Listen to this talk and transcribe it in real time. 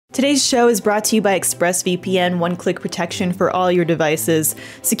Today's show is brought to you by ExpressVPN, one-click protection for all your devices.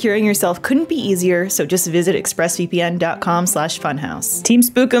 Securing yourself couldn't be easier, so just visit expressvpn.com/funhaus. Team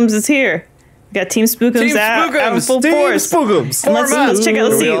Spookums is here. We got Team Spookums out in full force. Team Spookums! Let's check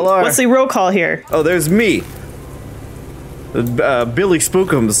out, let's see, what's the roll call here? Oh, there's me. Billy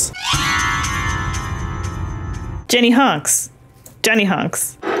Spookums. Jenny Honks. Johnny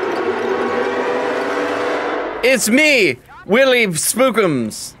Honks. It's me, Willie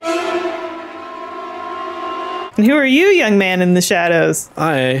Spookums. And who are you, young man in the shadows?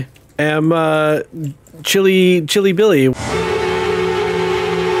 I am Chili Billy.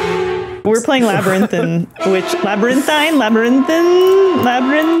 We're playing Labyrinthine, Labyrinthine.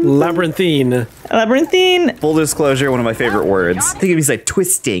 Full disclosure, one of my favorite words. Think of me as like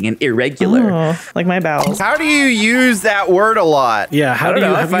twisting and irregular. Oh, like my bowels. How do you use that word a lot? Yeah, have you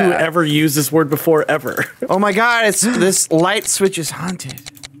ever used this word before, ever? Oh my god, this light switch is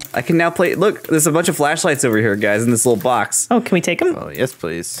haunted. I can now play. Look, there's a bunch of flashlights over here, guys, in this little box. Oh, can we take them? Oh, yes,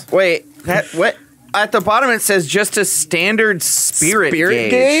 please. Wait, what? At the bottom it says just a standard spirit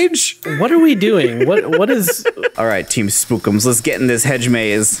gauge. What are we doing? What is... All right, Team Spookums, let's get in this hedge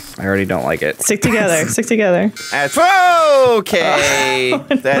maze. I already don't like it. Stick together. Stick together. That's okay.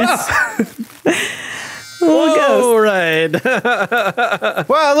 That's... We'll right.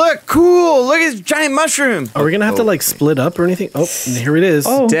 Wow, look, cool. Look at this giant mushroom. Are we gonna have to like split up or anything? Oh, here it is.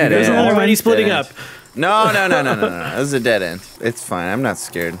 Oh, dead There's end. already splitting Dead up. end. No. This is a dead end. It's fine. I'm not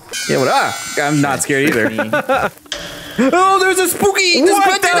scared. Yeah, I'm not scared either. Oh, there's a spooky.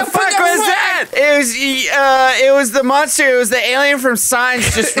 What the fuck was that? It was the monster. It was the alien from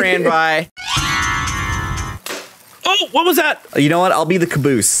Signs just ran by. Oh, what was that? You know what? I'll be the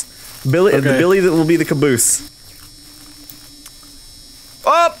caboose. Billy, the Billy that will be the caboose.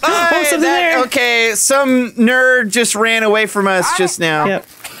 something there. Okay, some nerd just ran away from us just now. Yep.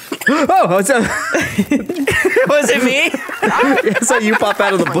 Oh, what's up? Was it me? I saw you pop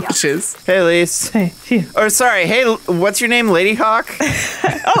out of the bushes. Hey, Lise. Hey, phew. Or sorry, hey, what's your name, Lady Hawk?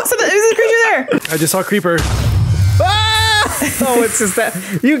 Oh, so there's a creature there. I just saw a creeper. Oh, it's just that.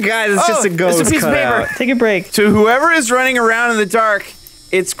 You guys, it's just a ghost it's a piece of cutout. paper. Take a break. To whoever is running around in the dark,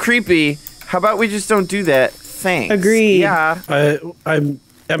 it's creepy. How about we just don't do that? Thanks. Agreed. Yeah. I'm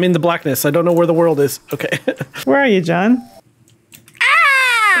in the blackness. I don't know where the world is. Okay. Where are you, John?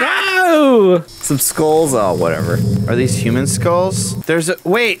 No! Some skulls. Oh, whatever. Are these human skulls?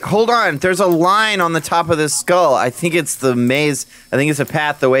 Wait, hold on. There's a line on the top of this skull. I think it's the maze. I think it's a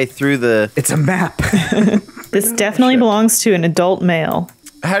path the way through the... It's a map. This definitely belongs to an adult male.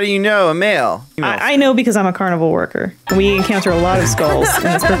 How do you know? A male? I know because I'm a carnival worker. We encounter a lot of skulls in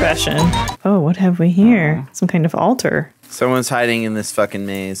this profession. Oh, what have we here? Some kind of altar. Someone's hiding in this fucking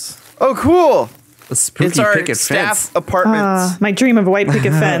maze. Oh, cool. A spooky It's our picket staff fence. apartments. My dream of a white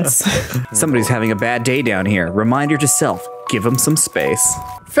picket fence. Somebody's having a bad day down here. Reminder to self, give them some space.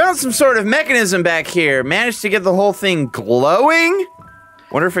 Found some sort of mechanism back here. Managed to get the whole thing glowing.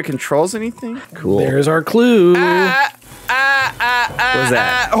 Wonder if it controls anything. Cool. There's our clue. What was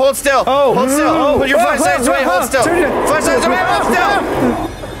that? Hold still. Oh. Hold still. Put your flashlights away. Hold still. Flashlights away. Hold still.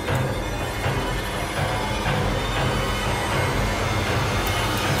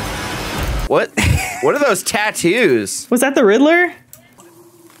 What? What are those tattoos? Was that the Riddler?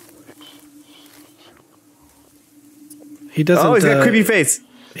 He doesn't. Oh, he's got a creepy face.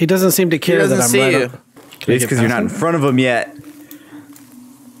 He doesn't seem to care that I'm see right you. up. It's because you're not in front of him yet.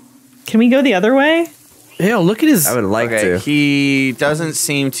 Can we go the other way? Yeah, look at his. I would like to. He doesn't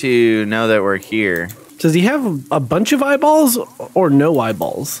seem to know that we're here. Does he have a bunch of eyeballs or no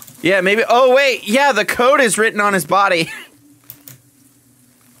eyeballs? Yeah, maybe. Oh, wait. Yeah, the code is written on his body.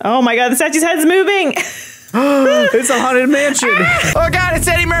 Oh my god, the statue's head's moving! It's a haunted mansion. Oh, God, it's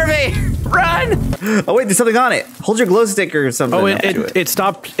Eddie Murphy. Run. Oh, wait, there's something on it. Hold your glow stick or something. Oh, next to it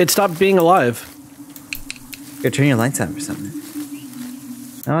stopped being alive. You turn your lights on or something.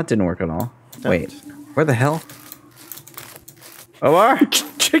 No, it didn't work at all. Wait, where the hell? OR?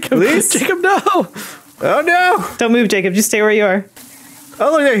 Jacob, Please? Jacob, no! Oh, no. Don't move, Jacob, just stay where you are.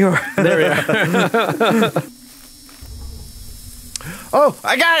 Oh, look, there you are. There we are. Oh,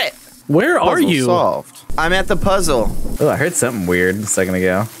 I got it. Where are Puzzle you? solved. I'm at the puzzle. Oh, I heard something weird a second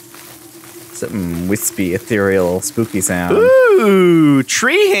ago. Something wispy, ethereal, spooky sound. Ooh,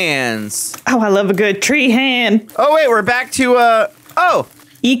 tree hands. Oh, I love a good tree hand. Oh, wait, we're back to, oh.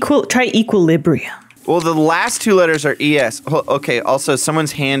 Try equilibrium. Well, the last two letters are ES. Okay, also,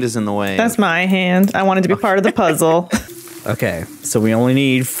 someone's hand is in the way. That's my hand. I wanted to be part of the puzzle. Okay, so we only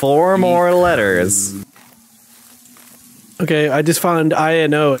need 4 more letters. Okay, I just found I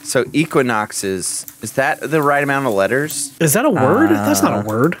and O. So equinoxes, is that the right amount of letters? Is that a word? That's not a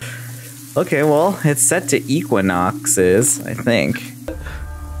word. Okay, well, it's set to equinoxes, I think.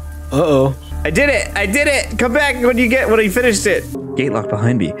 Uh-oh. I did it! Come back when you finished it. Gate locked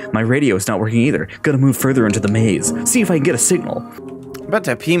behind me. My radio is not working either. Gotta move further into the maze. See if I can get a signal. I'm about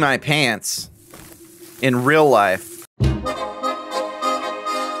to pee my pants. In real life.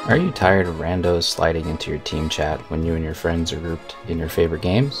 Are you tired of randos sliding into your team chat when you and your friends are grouped in your favorite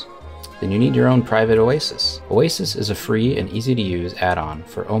games? Then you need your own private Oasis. Oasis is a free and easy to use add-on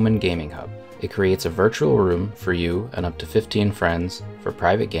for Omen Gaming Hub. It creates a virtual room for you and up to 15 friends for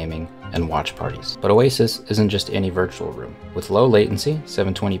private gaming and watch parties. But Oasis isn't just any virtual room. With low latency,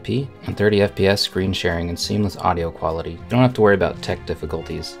 720p, and 30 FPS screen sharing and seamless audio quality, you don't have to worry about tech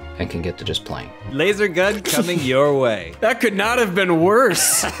difficulties and can get to just playing. Laser gun coming your way. That could not have been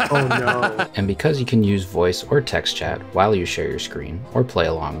worse. Oh no. And because you can use voice or text chat while you share your screen or play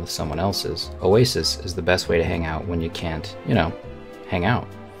along with someone else's, Oasis is the best way to hang out when you can't, hang out.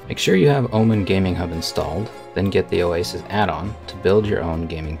 Make sure you have Omen Gaming Hub installed, then get the Oasis add-on to build your own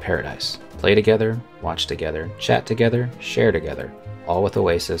gaming paradise. Play together, watch together, chat together, share together, all with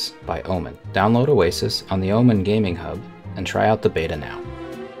Oasis by Omen. Download Oasis on the Omen Gaming Hub and try out the beta now.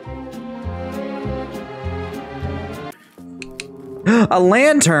 A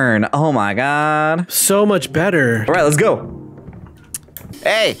lantern! Oh my god. So much better. All right, let's go.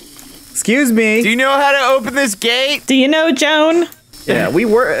 Hey, Excuse me. do you know how to open this gate? Do you know, Joan? Yeah, we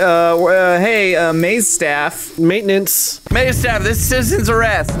were, hey, maze staff. Maintenance. Mayor staff, this is citizen's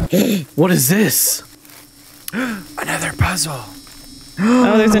arrest. What is this? Another puzzle.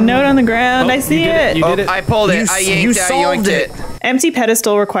 Oh, there's a note on the ground. I see it. You did it. I pulled it. I yanked it. I yoinked it. Empty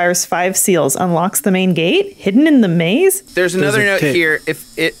pedestal requires 5 seals. Unlocks the main gate. Hidden in the maze. There's another a note tip. here.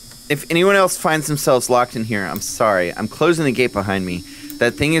 If anyone else finds themselves locked in here, I'm sorry. I'm closing the gate behind me.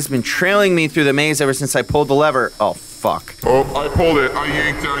 That thing has been trailing me through the maze ever since I pulled the lever. Oh, fuck. Oh, I pulled it. I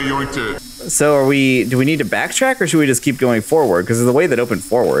yanked it. I yoinked it. So do we need to backtrack or should we just keep going forward? Because of the way that opened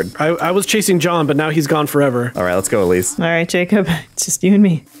forward. I was chasing John, but now he's gone forever. All right, let's go, Elise. All right, Jacob. It's just you and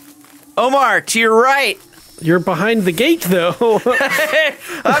me. Omar, to your right. You're behind the gate, though.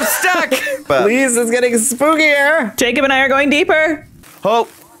 I'm stuck. But, Elise, it's getting spookier. Jacob and I are going deeper. oh,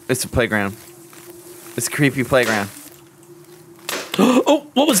 it's a playground. It's a creepy playground. Oh,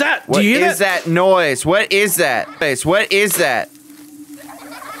 what was that? What Do you hear is that noise? What is that? What is that?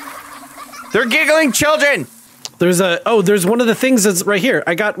 They're giggling children. There's one of the things that's right here.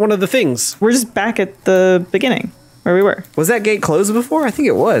 I got one of the things. We're just back at the beginning where we were. Was that gate closed before? I think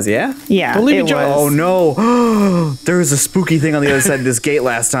it was, yeah? Yeah, Don't leave it me, Joe. Oh was. no. There was a spooky thing on the other side of this gate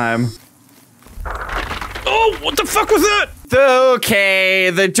last time. Oh, what the fuck was that? Okay,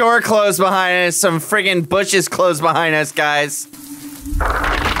 the door closed behind us. Some friggin' bushes closed behind us, guys.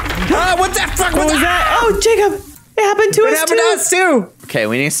 Ah, what the fuck What was that? Oh, Jacob! It happened to It us happened too. to us too. Okay,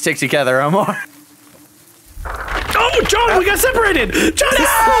 we need to stick together, Omar. Oh, John, we got separated. John,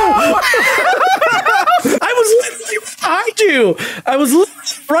 no! I was literally behind you. I was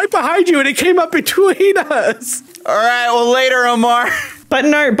literally right behind you, and it came up between us. All right, well, later, Omar.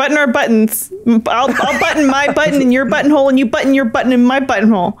 Button our buttons. I'll button my button in your buttonhole, and you button your button in my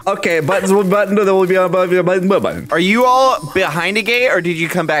buttonhole. Okay, buttons will button, there will be a button. Are you all behind a gate, or did you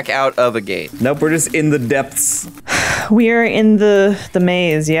come back out of a gate? Nope, we're just in the depths. We are in the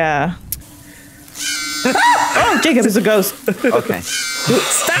maze. Yeah. Oh, Jacob is a ghost. Okay.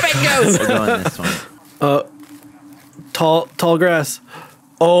 Stop it, ghost! We're doing this one. Tall grass.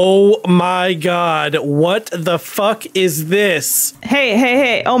 Oh my god, what the fuck is this?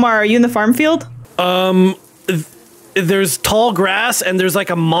 Hey, Omar, are you in the farm field? There's tall grass and there's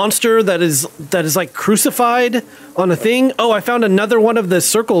like a monster that is like crucified on a thing. Oh, I found another one of the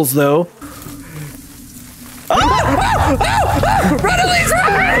circles though. Run, Elise!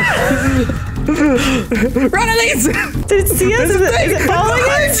 Run, Elise! Did it see us? Is it following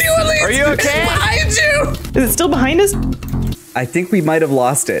us? Are you okay? Behind you! Is it still behind us? I think we might have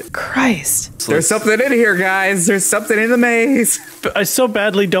lost it. Christ. There's something in here, guys. There's something in the maze. I so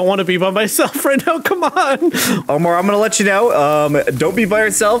badly don't want to be by myself right now. Come on. Omar, I'm gonna let you know. Don't be by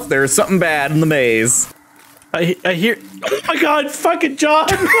yourself. There's something bad in the maze. I hear. Oh my god, fucking John.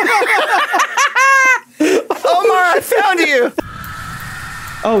 Omar, I found you.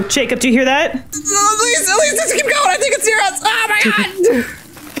 Oh, Jacob, do you hear that? Elise, just keep going. I think it's near us. Oh my god!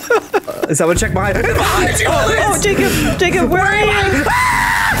 Someone check behind. It's behind you, Elise! Oh, Jacob, where are you?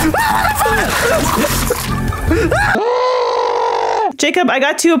 Jacob, I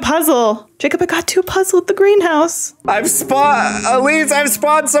got to a puzzle. Jacob, I got to a puzzle at the greenhouse. Elise, I've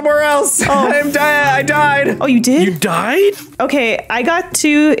spawned somewhere else. Oh. I died. Oh, you did? You died? Okay, I got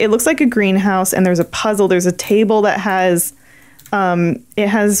to, it looks like a greenhouse, and there's a puzzle. There's a table that has, it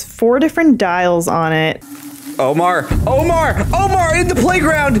has 4 different dials on it. Omar, in the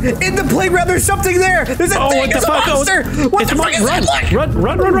playground! In the playground, there's something there! There's a thing! There's a monster! What the fuck is that? Run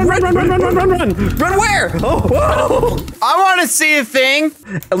where? Oh, I want to see a thing.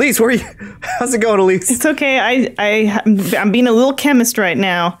 Elise, where are you? How's it going, Elise? It's okay. I'm being a little chemist right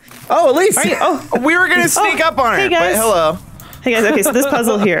now. Oh, Elise! Are you, We were going to sneak up on her, hey guys. but hello. Hey guys, okay, so this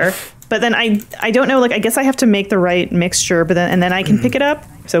puzzle here. But then I don't know, like, I guess I have to make the right mixture, but then, and then I can pick it up.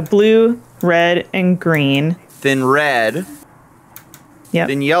 So blue, red, and green. Then red. Yep.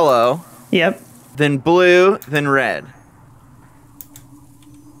 Then yellow. Yep. Then blue. Then red.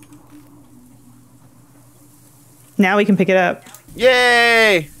 Now we can pick it up.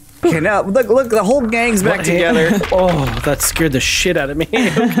 Yay! Okay, now look, the whole gang's back together. Oh, that scared the shit out of me. Okay.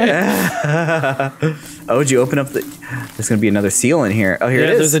 Oh, did you open up the? There's gonna be another seal in here. Oh, here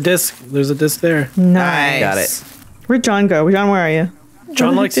it is. There's a disc. There's a disc there. Nice. Got it. Where'd John go? John, where are you?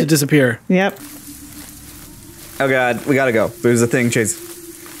 John likes to disappear. Yep. Oh God, we gotta go. There's a thing, Chase.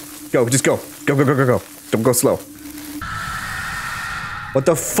 Go, just go. Go. Don't go slow. What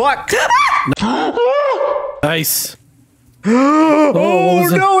the fuck? Nice. Oh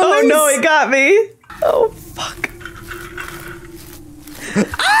no! Oh no, it got me. Oh fuck.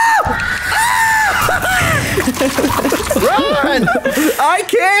 Run! I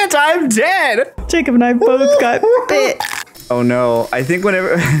can't. I'm dead. Jacob and I both got bit. Oh no! I think when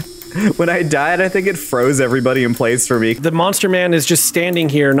I died, I think it froze everybody in place for me. The monster man is just standing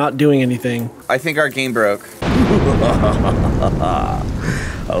here, not doing anything. I think our game broke.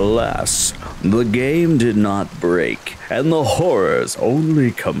 Alas, the game did not break, and the horrors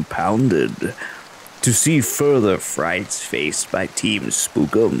only compounded. To see further frights faced by Team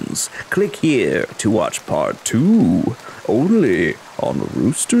Spookums, click here to watch part 2, only on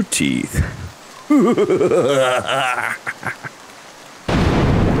Rooster Teeth.